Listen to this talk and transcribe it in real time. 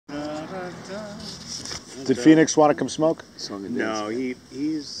Did Phoenix want to come smoke? No,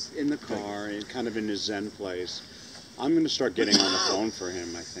 he's in the car and kind of in his zen place. I'm going to start getting on the phone for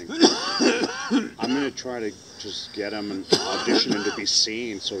him, I think. I'm going to try to just get him and audition him to be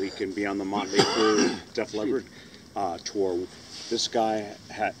seen so he can be on the Motley Crue Def Leppard tour. This guy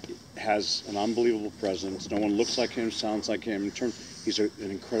has an unbelievable presence. No one looks like him, sounds like him. He's an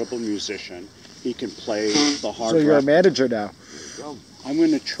incredible musician. He can play the hard rock. So you're a manager now. I'm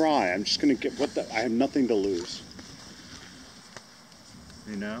going to try. I'm just going to get I have nothing to lose.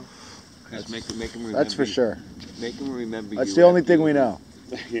 You know? Make him remember. That's for sure. Make him remember. That's the only thing we know.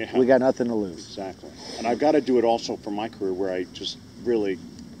 Yeah. We got nothing to lose. Exactly. And I've got to do it also for my career where I just really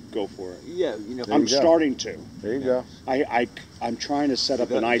go for it. Yeah, you know. I'm starting to. There you go. I'm trying to set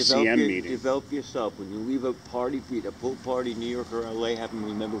up an ICM meeting. Develop yourself. When you leave a party, be it a pool party, New York or LA, have them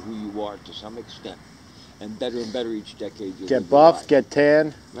remember who you are to some extent. And better each decade. Get buff, get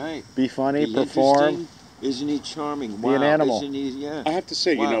tan, right. Be funny, perform. Isn't he charming? Be an animal. Isn't he, yeah. I have to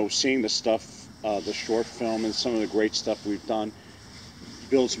say, you know, seeing the stuff, the short film and some of the great stuff we've done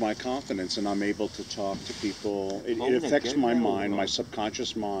builds my confidence, and I'm able to talk to people. It affects my mind, my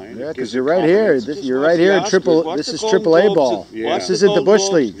subconscious mind. Yeah, because you're right here. You're right here in This is AAA ball. Yeah. This isn't the Bush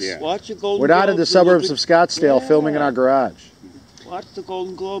Leagues. Yeah. We're not in the suburbs of Scottsdale filming in our garage. Watch the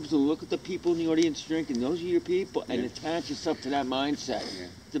Golden Globes and look at the people in the audience drinking. Those are your people, and attach yourself to that mindset. Yeah.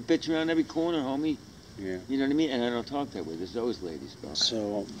 It's a bitch around every corner, homie. Yeah. You know what I mean? And I don't talk that way. There's those ladies, bro.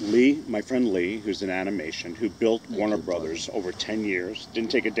 So Lee, my friend Lee, who's in animation, who built Warner Brothers over 10 years,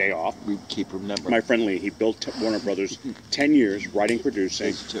 didn't take a day off. We keep remembering. My friend Lee, he built Warner Brothers 10 years, writing,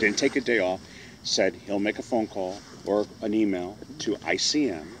 producing, didn't take a day off, said he'll make a phone call or an email to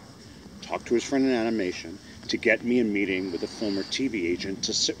ICM, talk to his friend in animation, to get me a meeting with a film or TV agent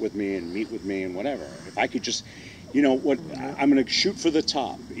to sit with me and meet with me and whatever. If I could just... You know what? I'm going to shoot for the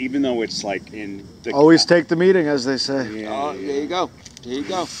top, even though it's like in the... Always take the meeting, as they say. Yeah, there you go. There you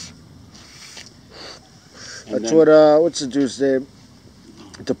go. That's what's the dude's name?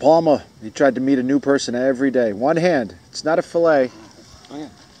 De Palma. He tried to meet a new person every day. One hand. It's not a fillet. Oh,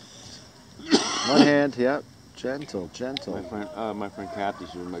 yeah. One hand, yeah. Gentle. My friend Kathy,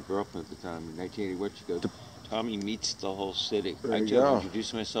 she was my girlfriend at the time. In 1980, she goes, Tommy meets the whole city. I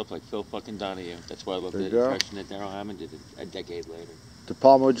introduced myself like Phil fucking Donahue. That's why I love the impression that Daryl Hammond did a decade later. De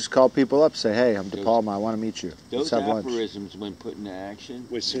Palma would just call people up, say, "Hey, I'm De Palma. I want to meet you. Those Let's have lunch." aphorisms, when put into action.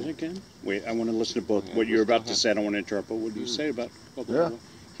 Wait, say it again. Wait, I want to listen to both. What you're about to say, I don't want to interrupt. But what did you say about?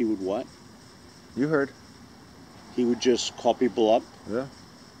 He would what? You heard. He would just call people up. Yeah.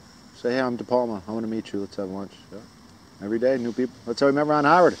 Say, "Hey, I'm De Palma. I want to meet you. Let's have lunch." Yeah. Every day, new people. That's how we met Ron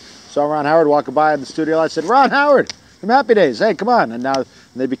Howard. Saw Ron Howard walking by in the studio. I said, "Ron Howard from Happy Days. Hey, come on!" And now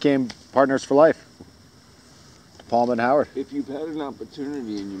they became partners for life. De Palma and Howard. If you've had an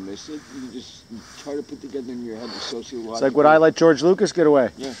opportunity and you miss it, you just try to put together in your head the sociological. It's like what I let George Lucas get away.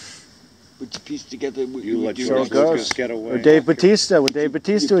 Yeah. But you piece together what you let do. George Lucas get away. Or Dave Bautista. When Dave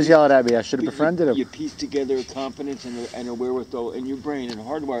Bautista was yelling at me, I should have befriended him. You piece together a confidence and a wherewithal in your brain and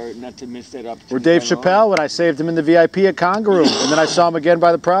hardwire it not to miss that opportunity. Or Dave Chappelle when I saved him in the VIP at Conga Room, and then I saw him again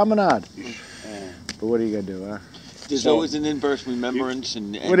by the promenade. But what are you gonna do, huh? There's always an inverse remembrance.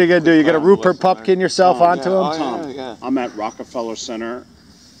 And what are you gonna do? You got to Rupert Pupkin yourself onto him? Tom, I'm at Rockefeller Center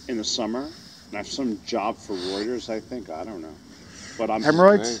in the summer, and I have some job for Reuters. I think I don't know. But I'm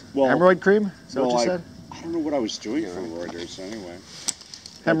hemorrhoids? Hemorrhoid cream? Is that what you said? I don't know what I was doing for Reuters anyway.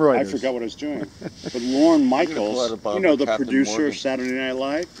 Hemorrhoids. I forgot what I was doing. But Lorne Michaels, you know, the producer of Saturday Night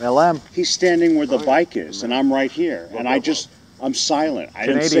Live, LM. He's standing where the bike is, and I'm right here, and I'm silent. I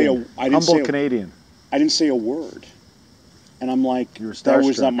didn't say a Canadian. I didn't say a word, and I'm like, that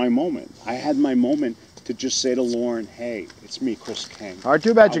was not my moment. I had my moment to just say to Lorne, "Hey, it's me, Chris King." Hard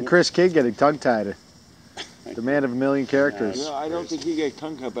to imagine Chris King getting tongue-tied. The man of a million characters. No, I don't think he got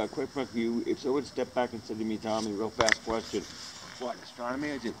tongue-tied, but quite frankly, if someone stepped back and said to me, "Tommy, real fast question, what,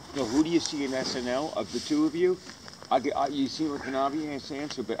 astronomy?" I said, "No, who do you see in SNL of the two of you?" You seem like an obvious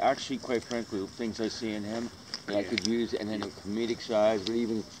answer, but actually, quite frankly, things I see in him that I could use, and then a comedic size, but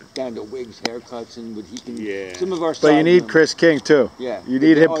even down to wigs, haircuts, and what he can. Some of our. But you need Chris King too. Yeah. You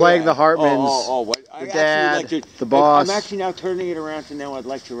need him playing the Hartmans. The dad, the boss. I'm actually now turning it around to now I'd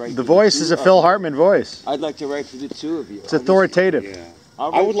like to write. The voice is a Phil Hartman voice. I'd like to write for the two of you. It's authoritative. Yeah.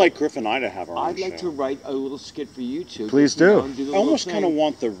 I would like Griff and I to have our own I'd like to write a little skit for you two. Please do. I almost kind of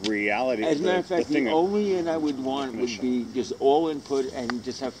want the reality. As a matter of fact, the only in I would want would be just all input and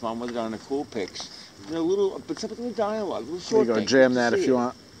just have fun with it on the cool pics. You know, but something with dialogue, little short There you go, jam that if you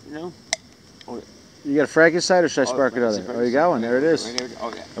want. You know? You got a Frankenstein or should I spark it other? Oh, you got one. There it is.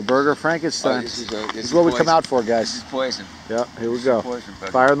 A burger Frankenstein. This is what we come out for, guys. This is poison. Yeah, here we go. Poison,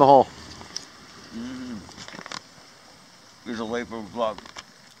 Fire in the hole. There's a labor of love.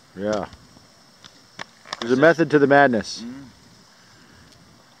 Yeah. There's a method to the madness.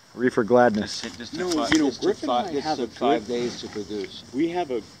 Mm-hmm. Reefer gladness. Griffin and I have 5 days to produce. We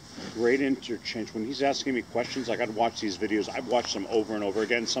have a great interchange. When he's asking me questions, like I'd watch these videos. I've watched them over and over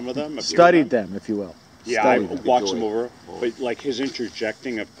again, some of them. Studied them, if you will. Yeah, I watched them over. But like his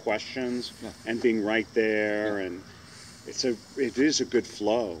interjecting of questions and being right there, and it is a good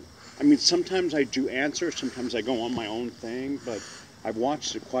flow. I mean, sometimes I do answer, sometimes I go on my own thing, but I've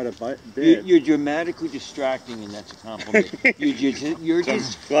watched it quite a bit. You're dramatically distracting, and that's a compliment. You're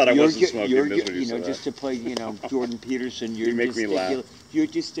just glad I wasn't smoking this when you said just to play, Jordan Peterson. You make me laugh. Your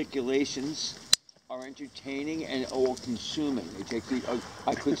gesticulations are entertaining and all-consuming. They take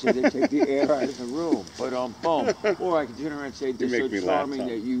I could say they take the air out of the room, but boom. Or I could turn around and say they're so charming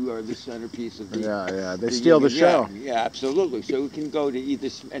that you are the centerpiece of the. Yeah. They steal the show. Yeah, absolutely. So we can go to either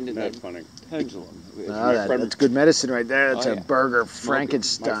end of That's the funny. pendulum. That's good medicine right there. That's a burger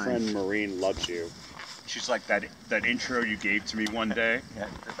Frankenstein. My friend Maureen loves you. She's like that intro you gave to me one day.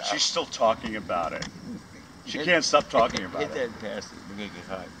 She's still talking about it. She can't stop talking about it. Hit that past it. We're going to get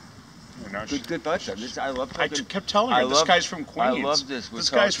high. Good bunch. I love talking. I kept telling her, this guy's from Queens. I love this. This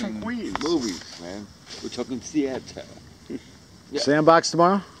guy's from Queens. Movies, man. We're talking theater. Sandbox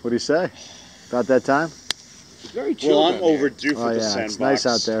tomorrow? What do you say? About that time? It's very chill. Well, I'm overdue for the sandbox. It's nice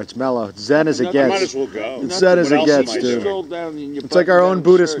out there. It's mellow. It's zen as it gets. Might as well go. It's zen as it gets, dude. It's like our own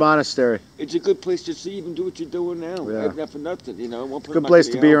Buddhist monastery. It's a good place to see, even do what you're doing now. Yeah. Not for nothing, Good place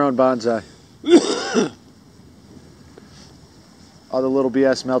to be your own bonsai. All the little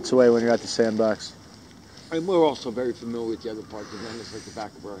BS melts away when you're at the sandbox. And we're also very familiar with the other parts of Venice, like the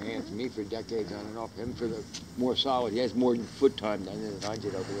back of our hands. Me for decades on and off. Him for the more solid. He has more foot time down there than I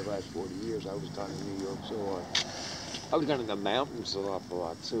did over the last 40 years. I was down in New York so I was down in the mountains an awful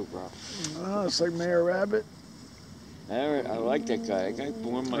lot too, bro. Oh, it's like Mayor Rabbit. I like that guy. That guy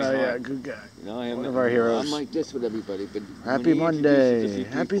warmed my heart. Yeah, good guy. One of our heroes. I'm like this with everybody, but Happy Monday.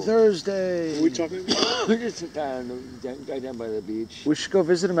 Happy Thursday. What are we talking about? We're just guy down by the beach. We should go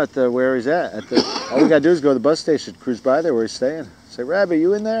visit him at where he's at. All we gotta do is go to the bus station, cruise by there where he's staying. Say, Rabbit,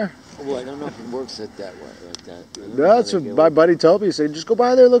 you in there? Well, I don't know if it works that way, like that. No, that's what my buddy told me. He said, just go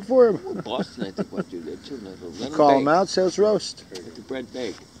by there, look for him. Well, Boston, I think, went through there too. Call him out, say let's roast. Let the bread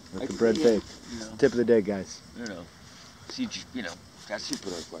bake. Let the bread bake. Tip of the day, guys. See, Cassie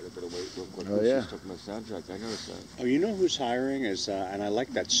put on quite a bit of weight real quick. Oh, yeah. She took my soundtrack. I noticed that. Oh, you know who's hiring is, and I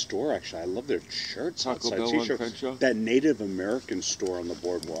like that store actually. I love their shirts. Taco Bell on Crenshaw? That Native American store on the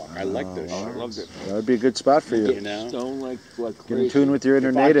boardwalk. I like those shirts. I loved it. That would be a good spot for you. Stone like Get crazy. in tune with your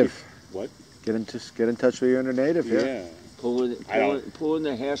inner native. What? Get in touch with your inner native. Yeah. Pull in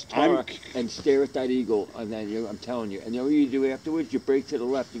the hash tar and stare at that eagle, and then I'm telling you. And you know what you do afterwards? You break to the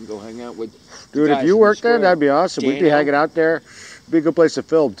left and go hang out with. Dude, if you worked there, that'd be awesome. We'd be hanging out there. It'd be a good place to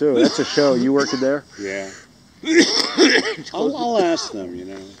film too. That's a show. You working there? Yeah. I'll ask them.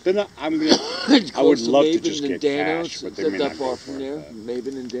 They're not, I would love to just get cash, but they may not go for it.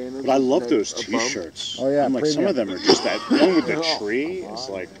 Maven and Dano. But I love those T-shirts. Oh yeah, I'm like some of them are just that one with the tree. It's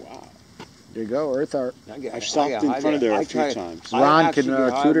like wow. There you go, Earth Art. I've stopped in front of there a few times. Ron can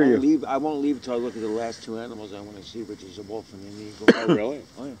tutor you. I won't leave until I look at the last two animals I want to see, which is a wolf and an eagle. Oh really?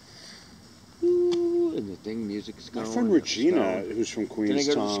 Oh yeah. Ooh, and the thing, music is going. My friend Regina, who's from Queenstown,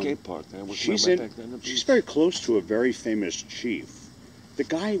 then I go to the skate park. She's very close to a very famous chief. The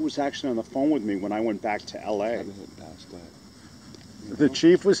guy was actually on the phone with me when I went back to L.A. The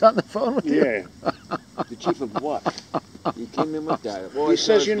chief was on the phone with you? Yeah. The chief of what? You came in with that. Well, he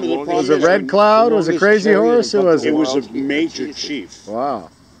says, the problem was it Red Cloud? Was it Crazy Horse? Who was it? It was a major chief. Wow.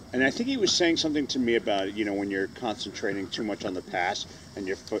 And I think he was saying something to me about, when you're concentrating too much on the past and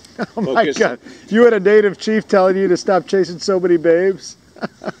you're Oh my God. You had a native chief telling you to stop chasing so many babes?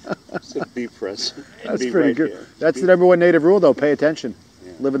 Be present. That's pretty good. Here. That's the #1 native rule, though. Pay attention.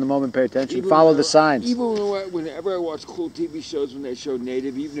 Yeah. Live in the moment, pay attention. Follow the signs. Even whenever I watch cool TV shows when they show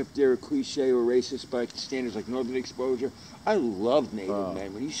native, even if they're a cliche or racist by standards like Northern Exposure, I love native,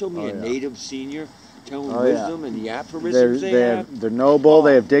 man. When you show me a native senior telling wisdom and the aphorisms they have. They're noble,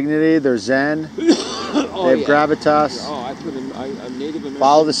 they have dignity, they're zen, they have gravitas. I'm Native American.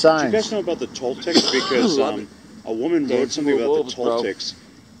 Follow the signs. Do you guys know about the Toltecs? Because a woman wrote something about the Toltecs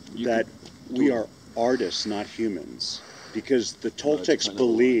that we are artists, not humans. Because the Toltecs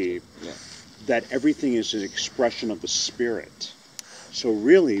believe that everything is an expression of the spirit. So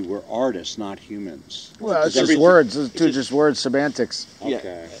really, we're artists, not humans. Well, it's just words. It's just words, semantics.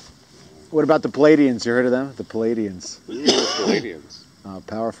 Okay. What about the Palladians? You heard of them? The Palladians. Who are the Palladians?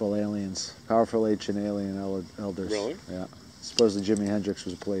 Powerful aliens. Powerful ancient alien elders. Really? Yeah. Supposedly Jimi Hendrix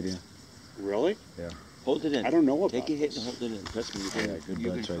was a Palladian. Really? Yeah. Hold it in. I don't know about Take a hit this. and hold it in. Trust me, Yeah, good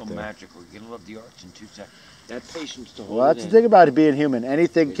you're bloods gonna right feel there. magical. You're gonna love the arts in 2 seconds. That patience to hold Well, it that's in. the thing about it being human.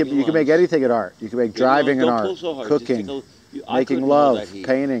 Anything Get can, your you can make lungs. anything an art. You can make Get your driving an lungs. Don't art, pull so hard. Just take cooking, I making couldn't hold that love, heat.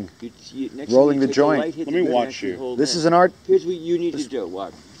 painting, Next rolling time the you take a joint. light hit, Let you me can watch actually you. hold This in. is an art. Here's what you need to do.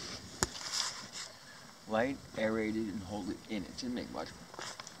 Watch. Light, aerated, and hold it in. It's in me. Watch.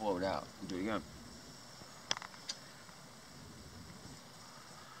 Blow it out. Do it again.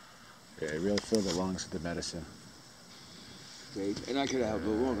 Yeah, you really fill the lungs with the medicine. Okay? And I could have the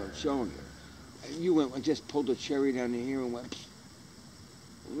longer. I'm showing you. And you went and just pulled a cherry down here and went.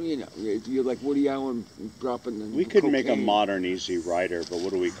 You know, you're like Woody Allen dropping the We could make a cocaine. modern Easy Rider, but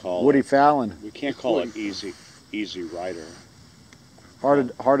what do we call Woody it? Fallon, We can't call it Easy Rider.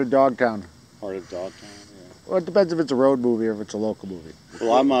 Heart of Dogtown. Part of Dogtown. Yeah. Well, it depends if it's a road movie or if it's a local movie.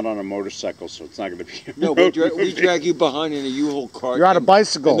 Well, I'm not on a motorcycle, so it's not going to be a No, road we movie. drag you behind in a U-Haul cart. You're on a and-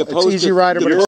 bicycle. and the It's Easy poster- Rider, the but it's